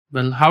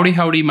Well, howdy,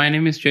 howdy. My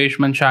name is Jayesh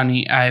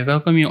Manchani. I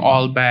welcome you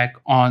all back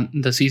on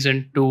the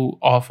season 2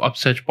 of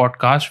Upsearch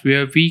podcast,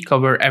 where we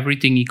cover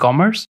everything e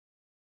commerce.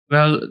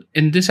 Well,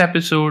 in this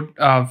episode,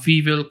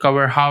 we will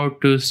cover how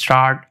to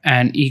start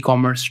an e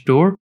commerce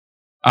store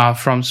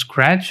from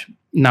scratch.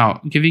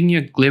 Now, giving you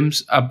a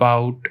glimpse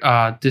about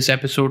this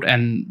episode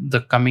and the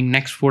coming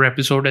next 4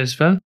 episodes as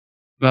well.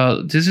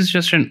 Well, this is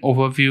just an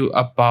overview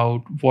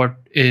about what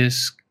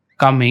is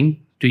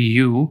coming to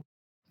you.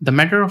 The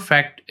matter of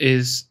fact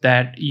is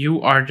that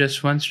you are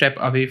just one step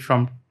away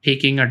from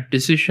taking a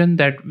decision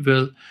that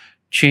will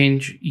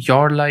change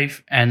your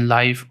life and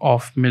life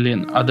of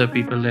million other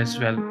people as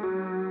well.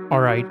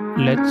 All right,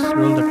 let's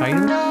roll the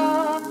title.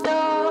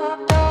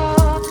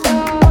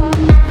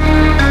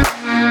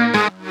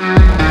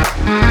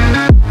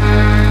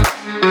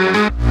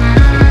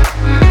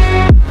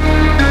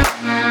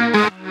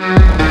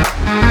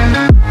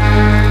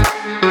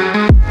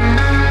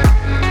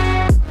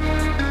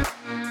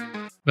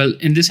 Well,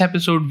 in this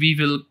episode, we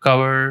will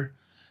cover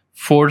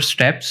 4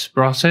 steps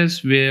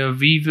process where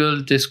we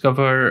will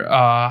discover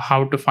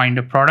how to find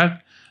a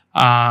product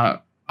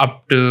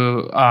up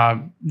to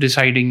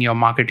deciding your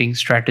marketing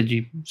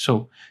strategy.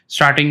 So,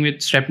 starting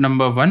with step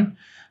number 1,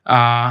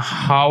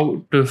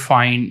 how to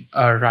find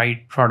a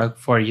right product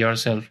for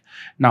yourself.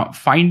 Now,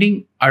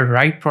 finding a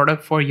right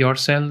product for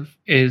yourself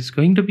is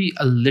going to be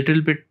a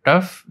little bit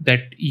tough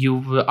that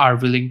you are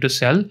willing to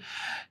sell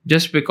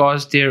just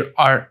because there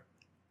are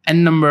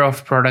n number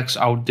of products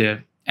out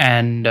there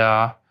and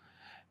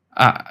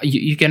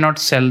you cannot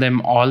sell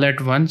them all at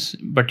once,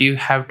 but you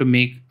have to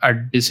make a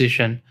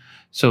decision.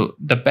 So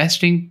the best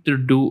thing to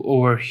do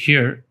over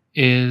here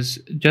is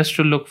just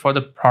to look for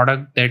the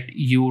product that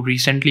you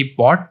recently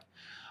bought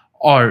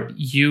or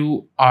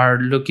you are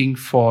looking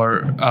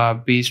for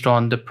based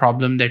on the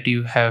problem that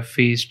you have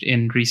faced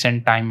in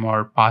recent time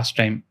or past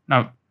time.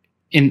 Now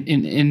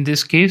in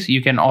this case,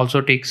 you can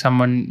also take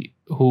someone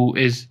who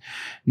is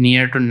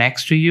near to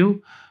next to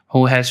you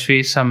who has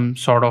faced some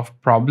sort of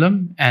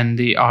problem and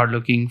they are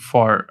looking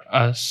for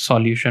a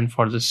solution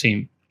for the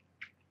same.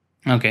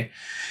 Okay,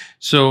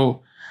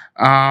 so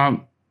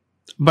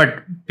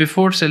but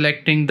before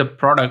selecting the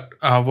product,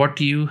 what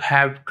you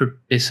have to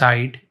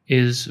decide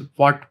is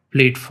what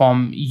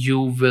platform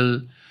you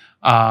will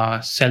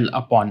sell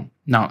upon.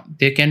 Now,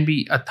 there can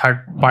be a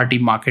third party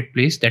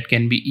marketplace that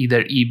can be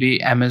either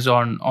eBay,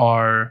 Amazon,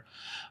 or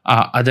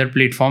other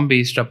platform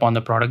based upon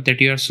the product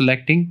that you are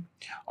selecting.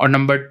 Or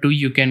number 2,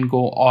 you can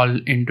go all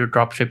into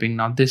drop shipping.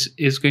 Now, this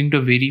is going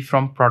to vary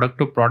from product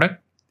to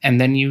product,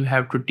 and then you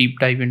have to deep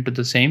dive into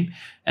the same,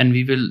 and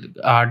we will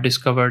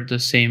discover the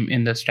same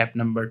in the step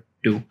number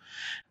 2.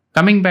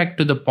 Coming back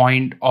to the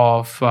point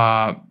of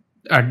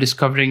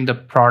discovering the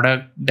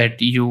product that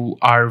you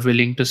are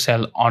willing to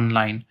sell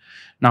online.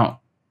 Now,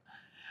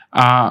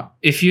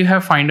 if you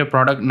have find a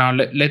product, now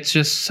let's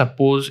just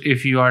suppose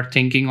if you are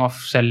thinking of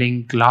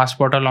selling glass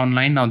bottle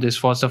online. Now,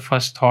 this was the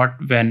first thought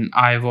when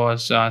I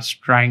was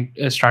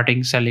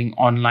starting selling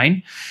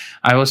online.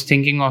 I was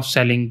thinking of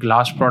selling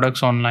glass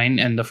products online,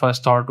 and the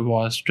first thought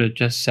was to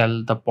just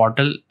sell the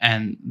bottle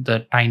and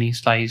the tiny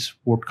size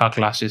vodka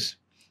glasses.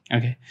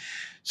 Okay.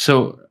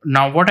 So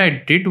now what I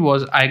did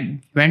was I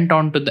went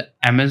on to the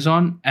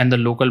Amazon and the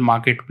local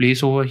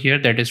marketplace over here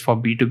that is for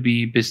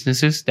B2B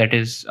businesses, that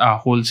is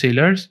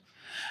wholesalers.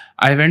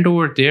 I went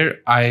over there,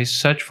 I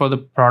searched for the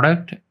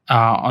product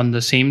on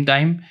the same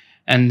time,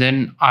 and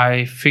then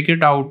I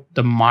figured out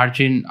the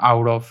margin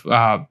out of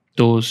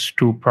those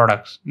 2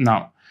 products.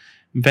 Now,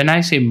 when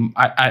I say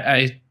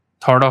I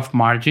thought of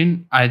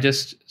margin, I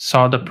just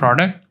saw the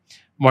product.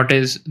 What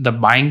is the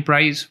buying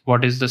price,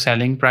 what is the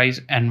selling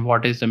price, and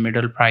what is the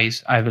middle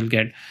price I will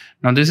get.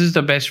 Now, this is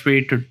the best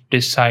way to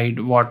decide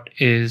what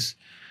is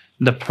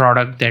the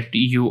product that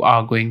you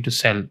are going to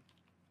sell.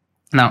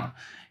 Now,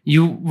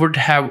 you would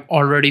have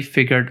already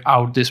figured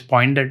out this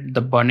point that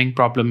the burning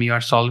problem you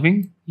are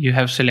solving, you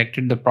have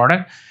selected the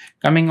product.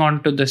 Coming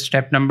on to the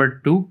step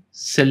number 2,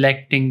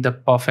 selecting the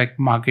perfect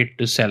market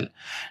to sell.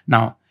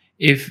 Now,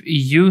 if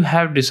you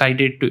have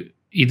decided to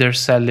either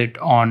sell it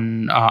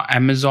on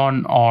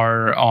Amazon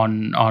or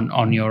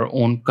on your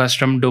own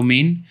custom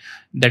domain,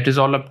 that is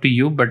all up to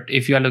you. But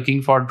if you are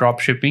looking for drop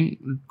shipping,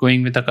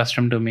 going with a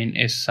custom domain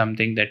is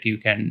something that you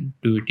can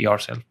do it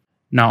yourself.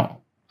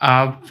 Now,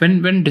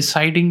 when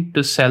deciding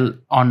to sell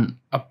on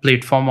a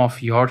platform of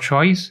your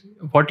choice,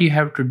 what you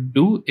have to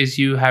do is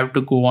you have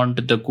to go on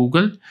to the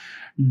Google,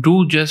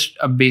 do just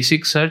a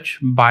basic search,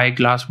 buy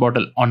glass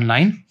bottle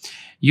online.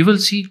 You will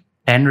see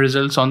 10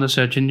 results on the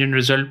search engine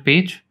result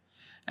page,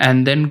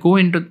 and then go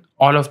into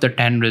all of the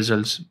 10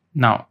 results.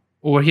 Now,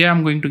 over here,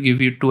 I'm going to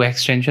give you 2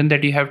 extensions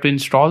that you have to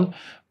install.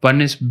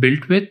 One is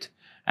BuiltWith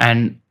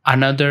and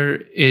another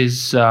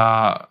is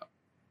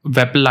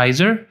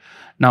Webalizer.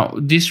 Now,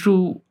 these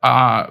two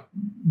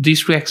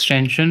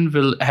extensions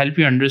will help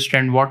you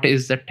understand what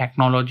is the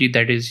technology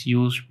that is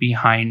used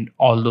behind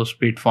all those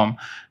platforms.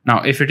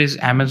 Now, if it is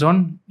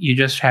Amazon, you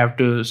just have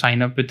to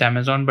sign up with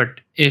Amazon.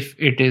 But if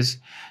it is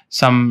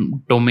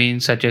some domain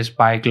such as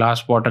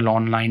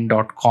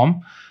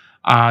buyglassbottleonline.com,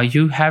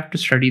 you have to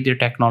study their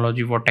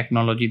technology, what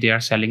technology they are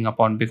selling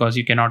upon, because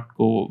you cannot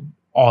go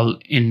all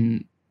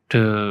in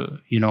to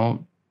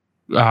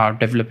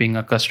developing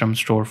a custom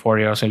store for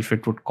yourself.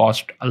 It would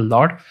cost a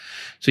lot.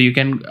 So you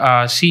can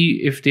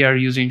see if they are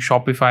using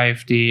Shopify,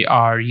 if they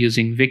are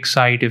using Wix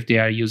site, if they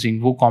are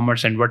using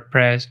WooCommerce and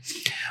WordPress,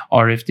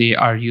 or if they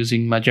are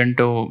using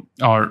Magento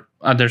or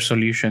other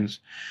solutions.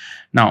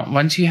 Now,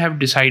 once you have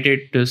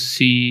decided to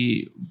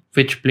see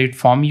which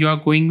platform you are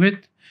going with,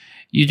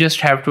 you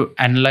just have to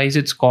analyze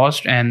its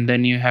cost, and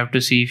then you have to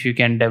see if you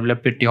can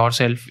develop it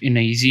yourself in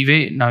an easy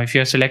way. Now, if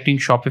you're selecting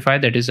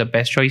Shopify, that is the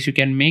best choice you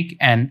can make,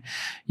 and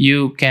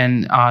you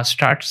can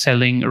start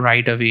selling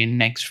right away in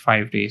next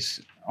 5 days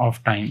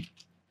of time,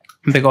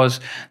 because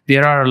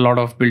there are a lot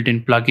of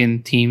built-in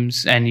plugin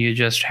themes, and you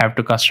just have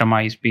to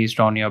customize based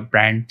on your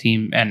brand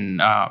theme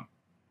and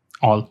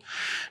all.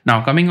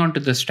 Now, coming on to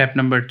the step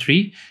number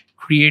 3,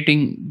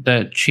 creating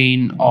the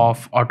chain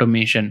of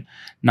automation.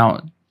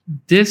 Now,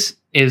 this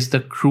is the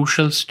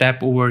crucial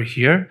step over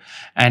here,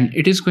 and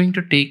it is going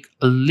to take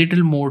a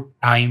little more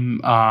time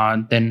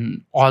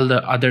than all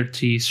the other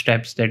 3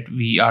 steps that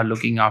we are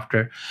looking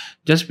after,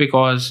 just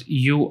because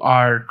you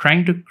are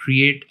trying to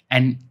create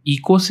an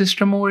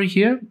ecosystem over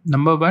here,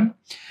 number 1.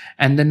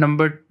 And then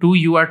number 2,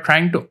 you are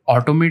trying to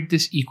automate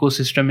this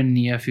ecosystem in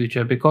near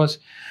future, because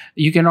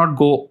you cannot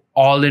go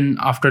all in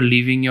after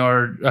leaving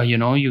your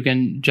you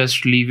can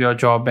just leave your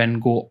job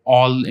and go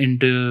all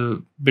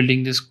into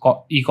building this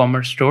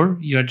e-commerce store.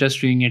 You're just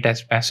doing it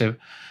as passive.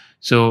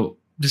 So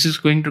this is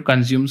going to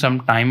consume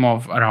some time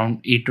of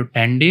around 8 to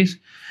 10 days.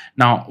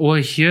 Now, over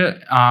here,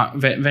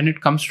 when it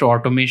comes to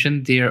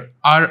automation, there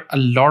are a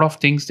lot of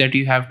things that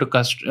you have to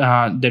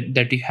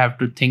that you have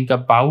to think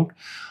about,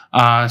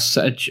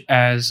 such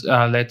as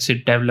let's say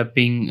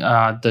developing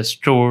the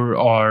store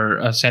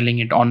or selling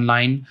it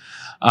online,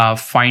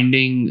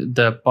 finding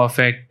the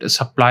perfect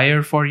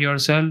supplier for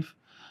yourself,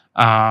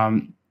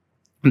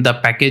 the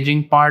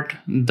packaging part,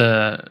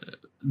 the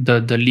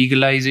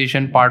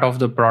legalization part of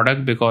the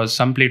product, because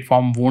some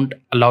platform won't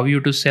allow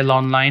you to sell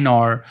online,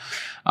 or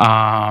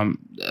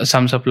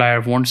some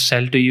supplier won't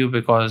sell to you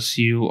because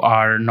you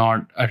are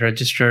not a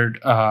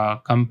registered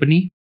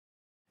company.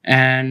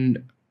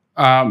 And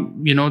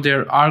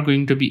there are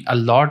going to be a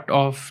lot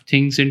of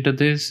things into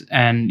this,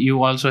 and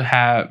you also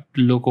have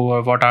to look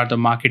over what are the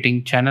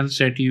marketing channels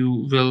that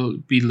you will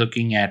be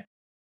looking at.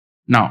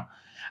 Now,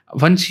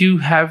 once you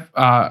have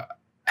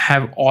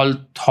all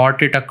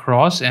thought it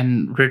across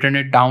and written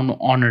it down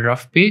on a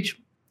rough page,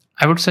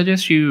 I would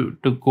suggest you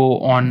to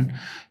go on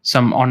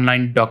some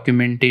online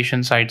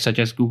documentation sites such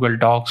as Google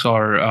Docs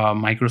or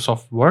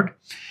Microsoft Word,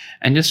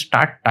 and just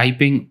start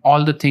typing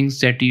all the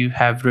things that you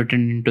have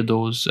written into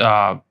those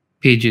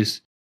pages.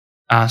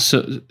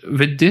 So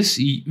with this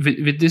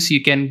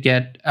you can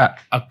get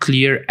a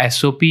clear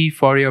SOP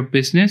for your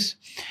business,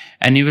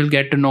 and you will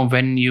get to know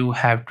when you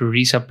have to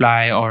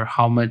resupply, or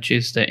how much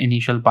is the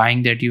initial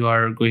buying that you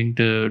are going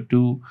to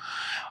do,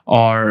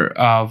 or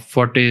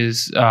what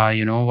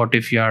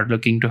if you are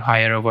looking to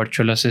hire a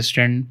virtual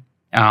assistant,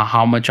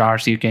 how much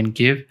hours you can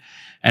give,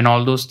 and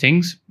all those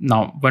things.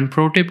 Now, one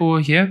pro tip over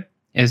here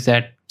is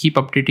that keep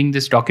updating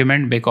this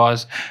document,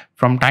 because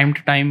from time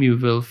to time you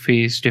will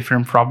face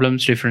different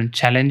problems, different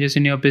challenges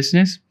in your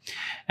business,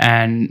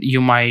 and you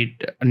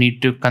might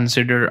need to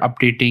consider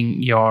updating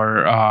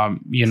your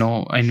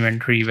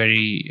inventory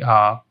very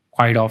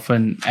quite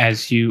often,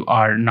 as you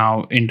are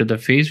now into the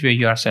phase where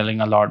you are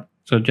selling a lot.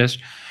 So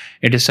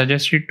it is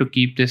suggested to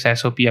keep this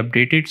SOP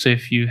updated. So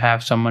if you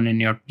have someone in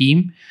your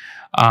team,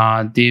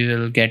 they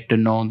will get to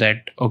know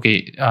that,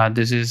 okay,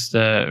 this is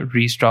the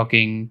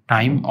restocking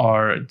time,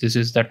 or this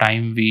is the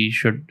time we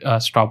should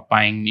stop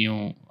buying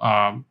new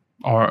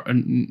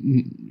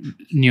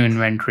new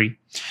inventory.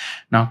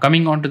 Now,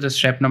 coming on to the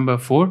step number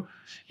 4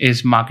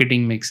 is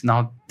marketing mix.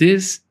 Now,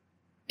 this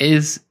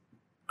is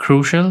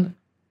crucial,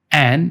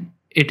 and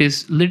it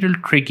is little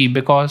tricky,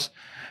 because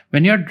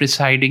when you're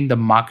deciding the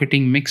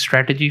marketing mix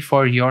strategy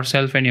for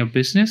yourself and your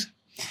business,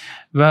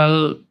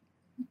 well,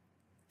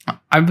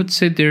 I would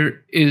say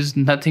there is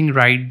nothing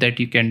right that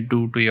you can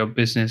do to your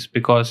business,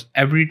 because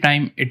every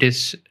time it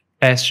is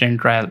test and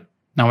trial.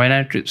 Now, when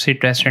I say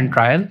test and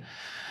trial,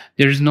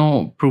 there is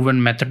no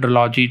proven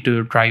methodology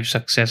to drive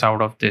success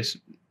out of this.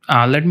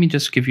 Let me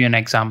just give you an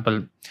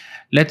example.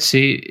 Let's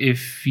say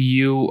if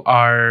you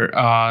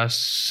are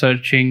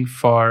searching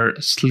for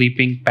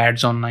sleeping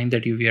pads online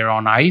that you wear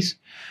on eyes.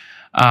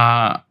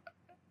 Now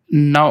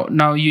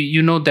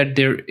you know that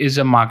there is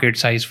a market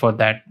size for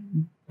that,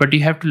 but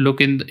you have to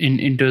look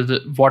into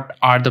what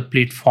are the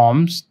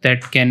platforms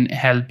that can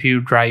help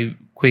you drive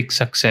quick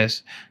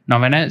success.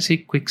 Now, when I say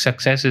quick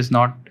success, is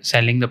not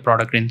selling the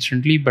product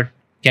instantly, but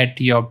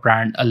get your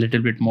brand a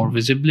little bit more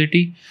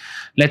visibility.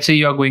 Let's say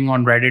you're going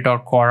on Reddit or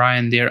Quora,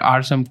 and there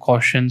are some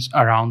questions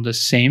around the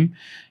same,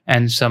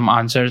 and some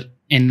answers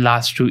in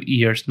last 2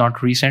 years,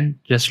 not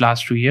recent, just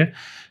last 2 years.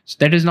 So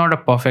that is not a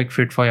perfect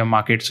fit for your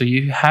market. So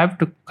you have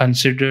to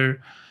consider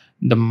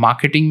the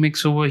marketing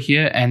mix over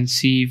here and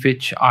see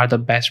which are the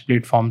best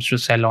platforms to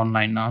sell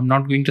online. Now, I'm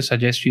not going to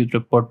suggest you to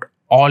put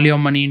all your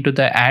money into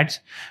the ads,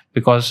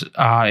 because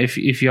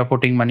if you're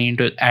putting money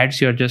into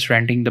ads, you're just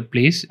renting the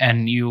place,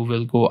 and you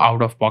will go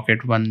out of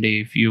pocket one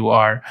day if you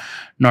are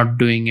not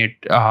doing it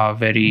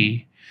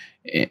very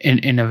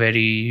in a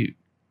very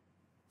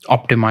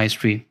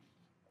optimized way.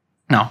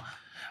 Now,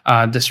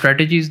 the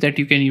strategies that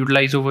you can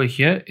utilize over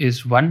here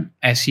is one,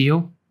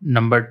 SEO.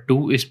 Number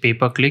two is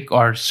pay-per-click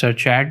or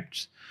search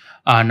ads.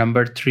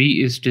 Number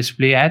three is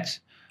display ads.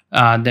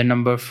 Then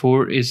number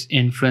four is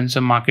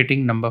influencer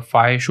marketing. Number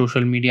five,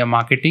 social media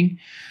marketing.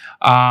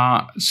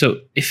 So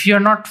if you're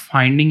not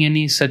finding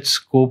any such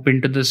scope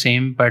into the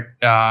same, but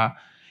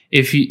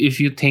if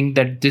you think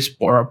that this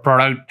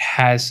product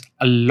has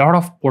a lot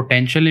of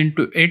potential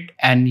into it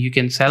and you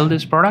can sell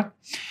this product,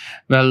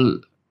 well,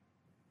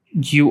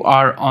 you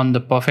are on the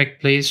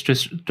perfect place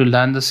to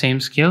learn the same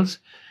skills.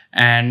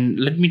 And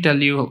let me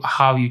tell you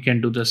how you can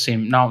do the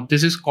same. Now,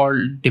 this is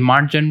called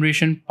demand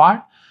generation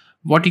part.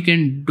 What you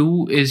can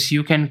do is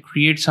you can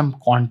create some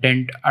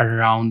content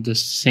around the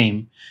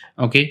same.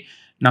 Okay.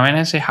 Now, when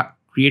I say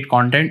create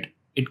content,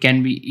 it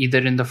can be either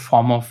in the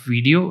form of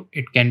video,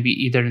 it can be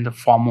either in the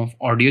form of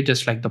audio,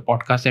 just like the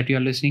podcast that you're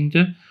listening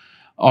to,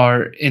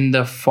 or in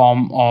the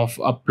form of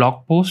a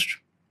blog post,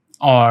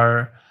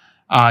 or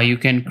you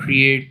can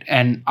create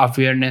an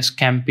awareness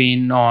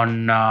campaign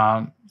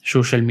on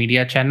social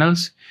media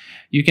channels.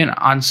 You can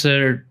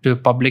answer to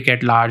public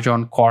at large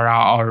on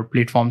Quora or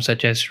platforms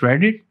such as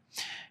Reddit.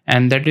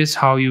 And that is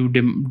how you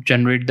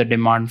generate the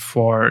demand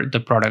for the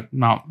product.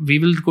 Now, we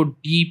will go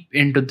deep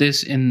into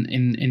this in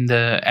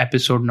the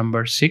episode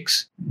number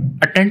 6.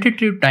 A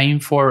tentative time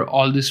for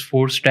all this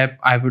 4-step,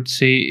 I would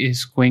say,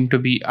 is going to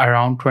be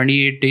around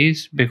 28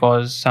 days,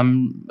 because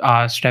some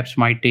steps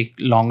might take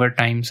longer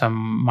time,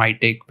 some might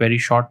take very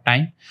short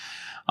time.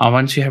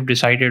 Once you have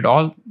decided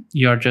all,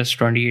 you're just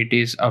 28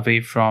 days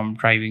away from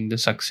driving the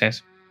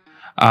success.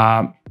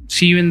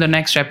 See you in the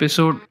next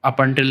episode. Up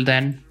until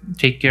then,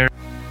 take care.